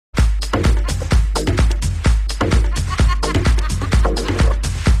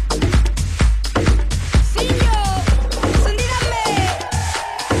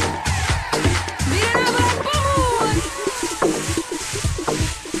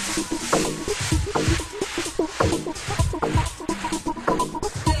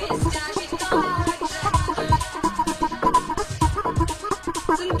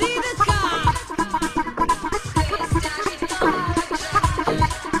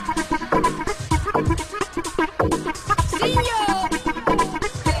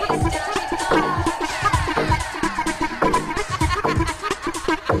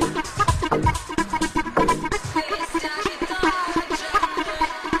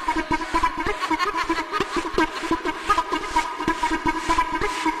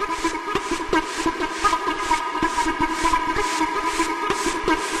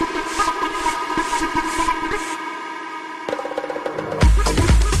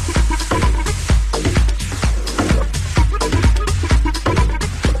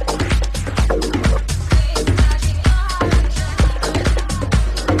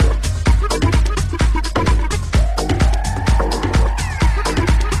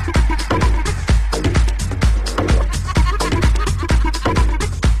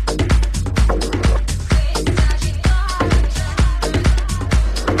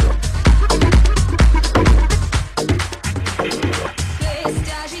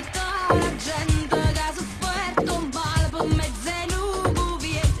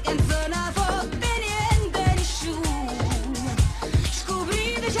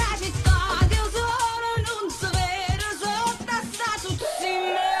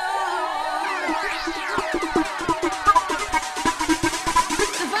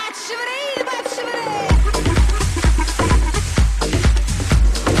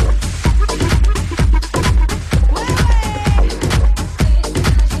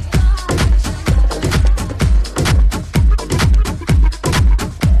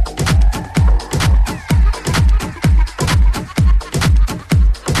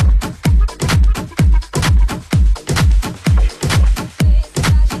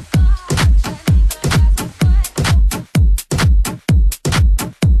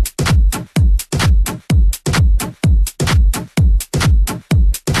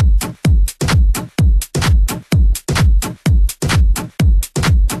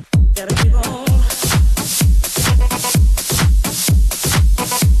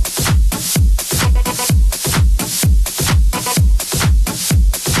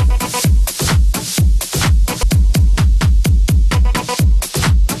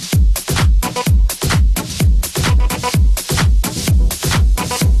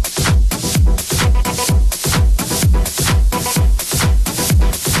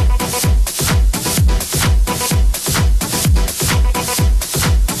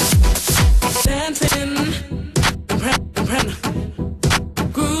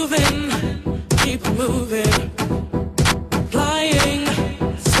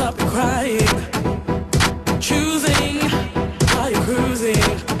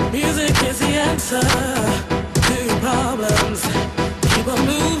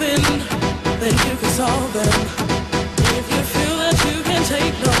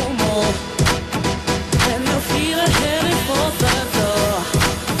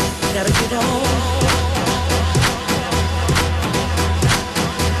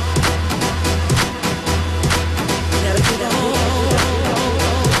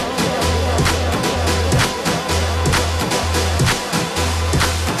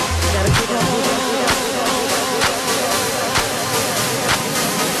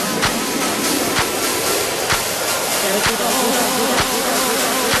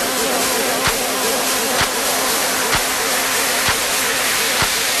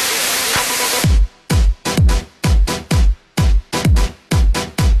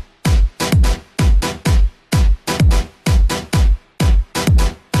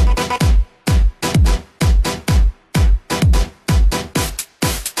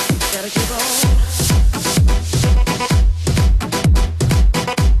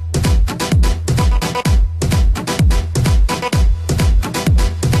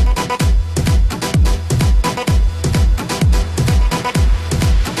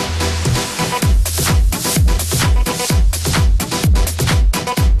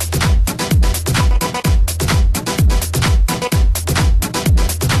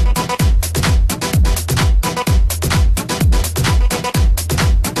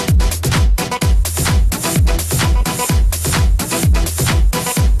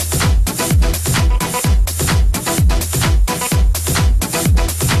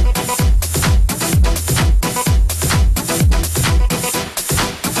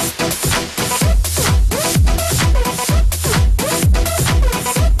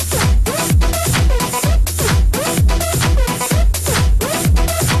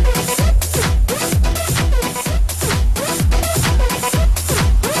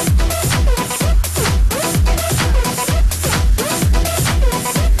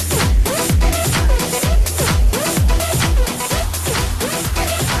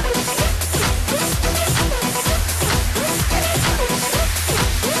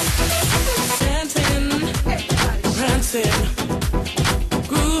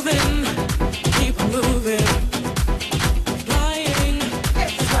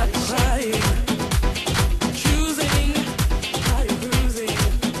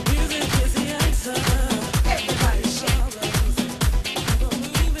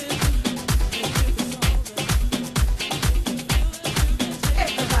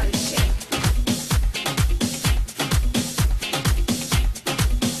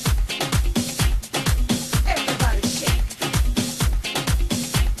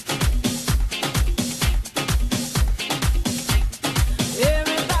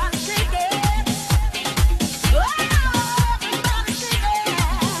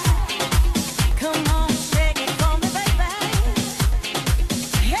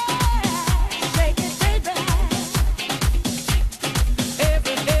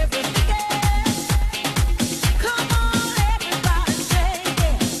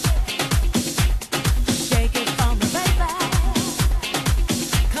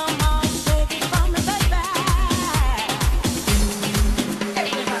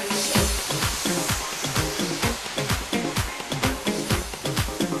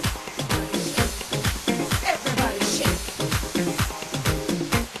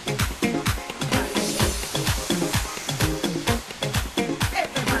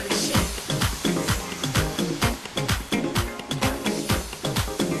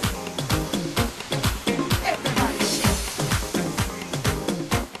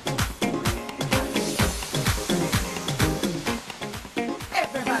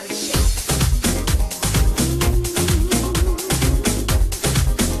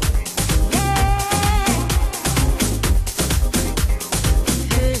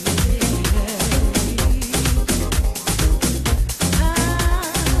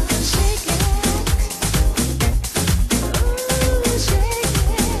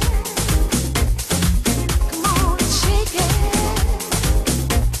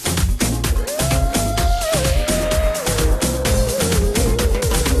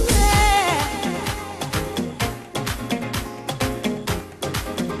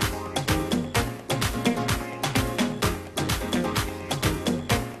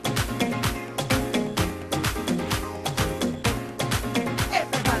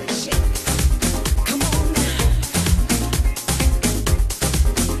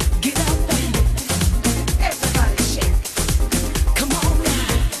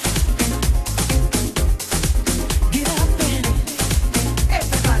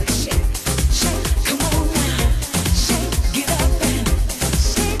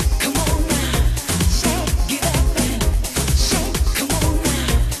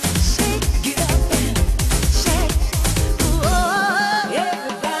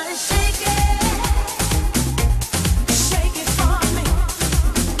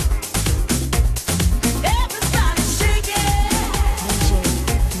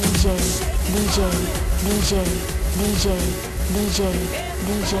DJ, DJ, DJ, DJ,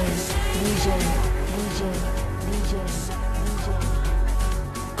 DJ, DJ, DJ, DJ.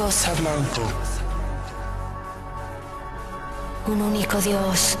 Cosa blanco. Un único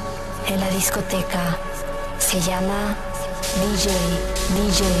Dios en la discoteca se llama DJ,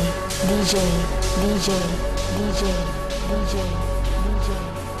 DJ, DJ, DJ, DJ, DJ, DJ,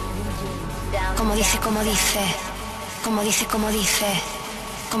 DJ. Como dice, como dice, como dice, como dice,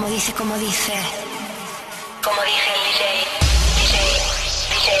 como dice, como dice, como dice el DJ, DJ,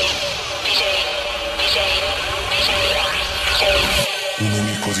 DJ, DJ, DJ, DJ, DJ. Un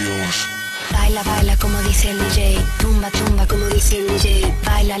único Dios. Baila, baila como dice el DJ, tumba, tumba como dice el DJ,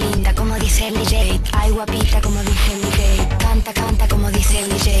 baila linda como dice el DJ, ay guapita como dice el DJ, canta, canta como dice el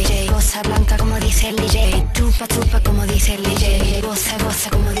DJ, goza blanca como dice el DJ, chupa, chupa como dice el DJ, goza, goza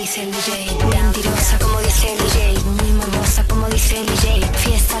como dice el DJ, mentirosa como dice el DJ, muy morbosa como dice el DJ,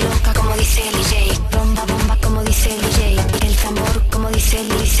 fiesta loca como dice el DJ, bomba, bomba como dice el DJ, el tambor como dice el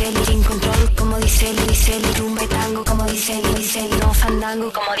DJ, sin control como dice el DJ, rumba y tango como dice el DJ, no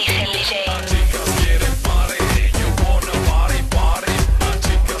fandango como dice el DJ. Las chicas quieren party, you wanna party, party. Las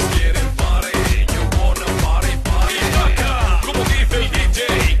chicas quieren party, you wanna party, party. Y acá, como dice el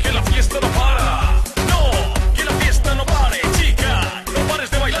DJ, que la fiesta no para. No, que la fiesta no pare, chica. No pares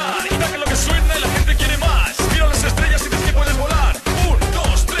de bailar, y da que lo que suena y la gente quiere más. Mira las estrellas y ves que puedes volar. 1,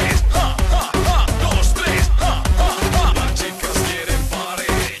 2, 3, ja, ja, ja. 2, 3, ja, ja, ja. Las chicas quieren party,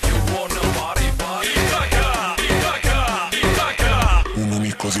 you wanna party, party. Y acá, Un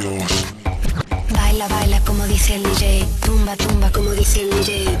único Dios. Baila, baila como dice el DJ, tumba, tumba como dice el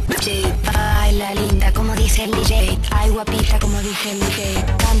DJ, DJ. Baila linda como dice el DJ, ay guapita como dice el DJ,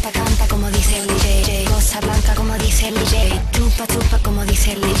 canta, canta como dice el DJ, goza blanca como dice el DJ, chupa, chupa como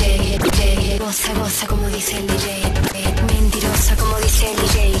dice el DJ, DJ. Goza, goza como dice el DJ.